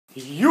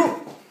You.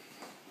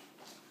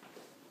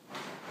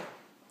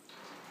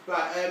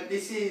 Right,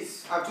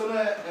 I've done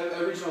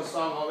an original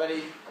song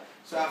already,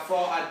 so I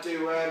thought I'd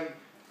do a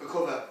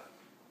cover.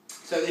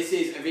 So this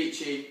is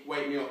Avicii,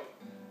 Wake Me Up.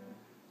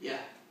 Yeah,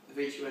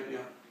 Avicii, Wake Me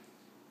Up.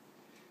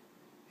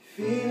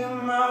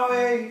 Feeling my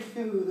way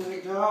through the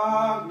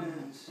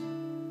darkness,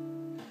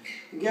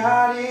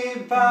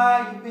 guided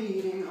by your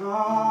beating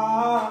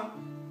heart.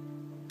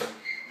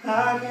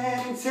 I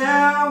can't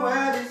tell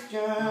where this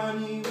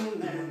journey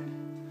will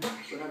end,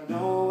 but I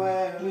know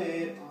where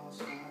it all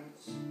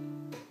starts.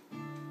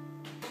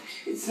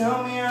 You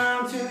tell me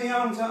I'm too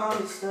young to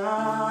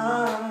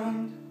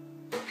understand.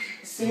 You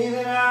say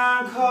that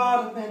I'm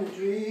caught up in a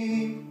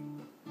dream.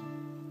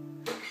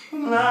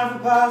 Life will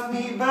pass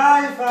me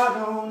by if I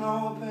don't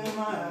open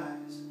my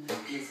eyes.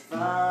 It's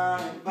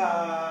fine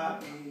by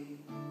me.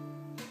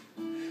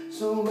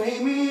 So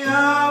wake me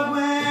up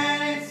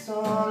when it's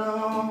all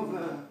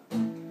over,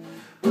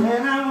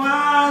 when I'm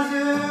wiser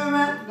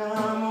and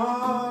I'm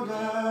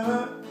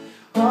older.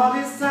 All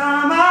this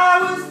time I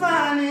was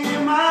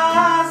finding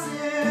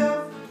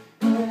myself,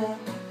 and I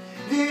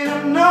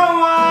didn't know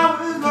I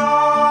was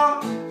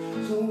lost.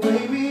 So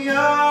wake me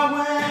up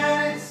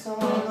when it's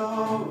all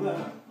over,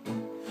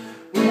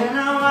 when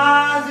I'm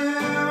wiser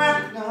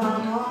and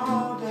I'm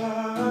older.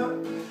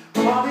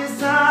 All this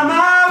time I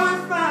was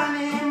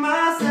finding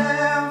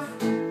myself,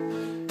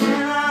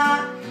 and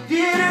I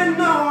didn't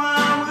know I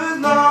was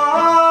lost.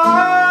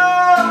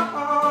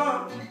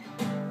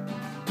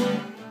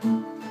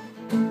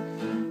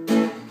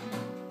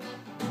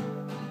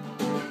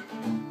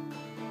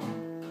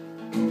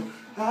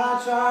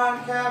 I tried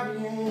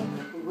carrying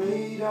the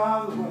weight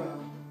of the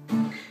world,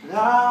 but I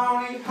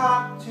only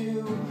had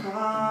 2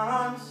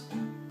 hands.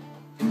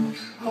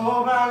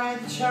 Hope I get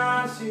the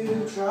chance to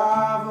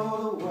travel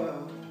the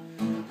world,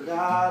 but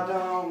I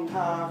don't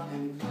have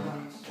any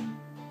plans.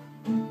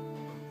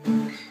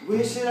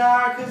 Wish that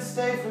I could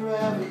stay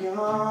forever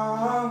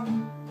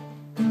young,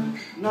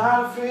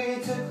 not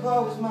afraid to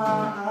close my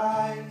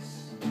eyes.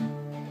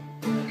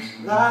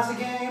 Life's a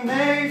game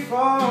made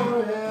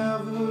for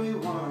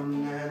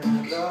everyone,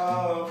 and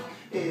love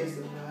is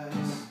the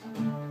price.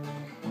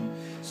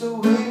 So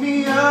wake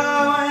me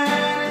up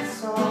when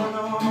it's all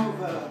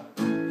over,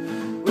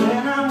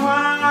 when I'm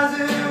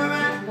wiser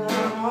and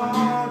I'm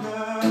older.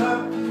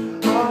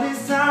 All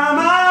this time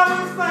I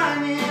was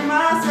finding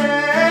myself,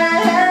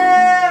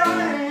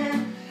 and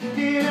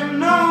didn't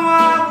know I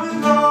was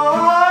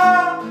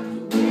lost.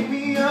 So wake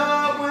me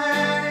up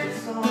when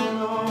it's all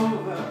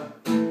over,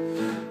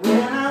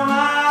 when I'm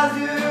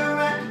wiser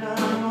and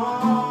I'm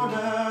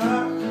older.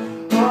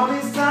 All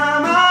this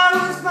time I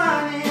was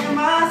finding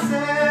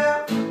myself,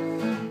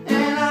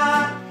 and I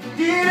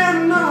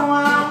didn't know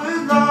I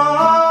was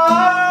lost.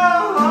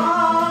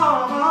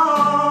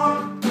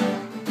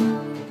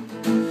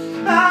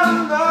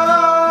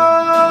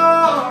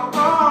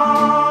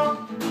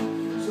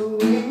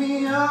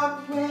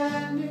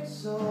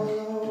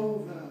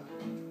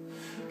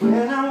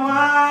 When I'm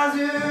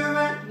wiser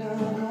and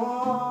I'm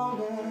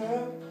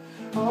older.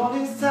 All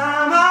this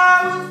time I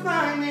was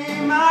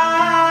finding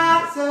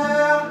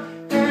myself,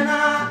 and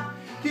I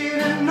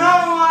didn't know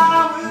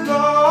I was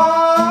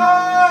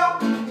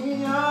lost. Wake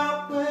me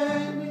up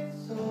when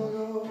it's all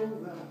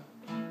over,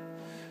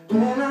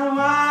 when I'm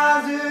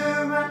wiser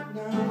and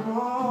I'm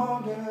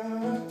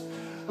older.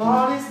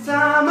 All this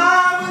time I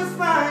was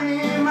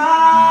finding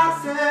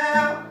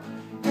myself,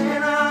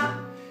 and I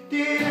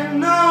didn't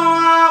know I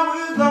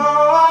was lost.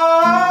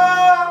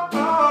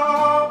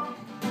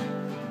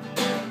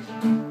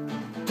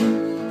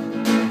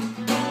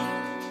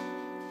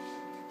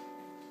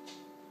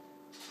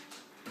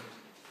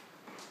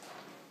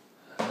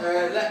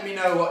 Let me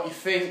know what you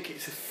think.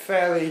 It's a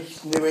fairly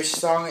newish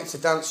song. It's a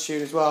dance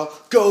tune as well.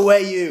 Go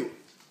away, you!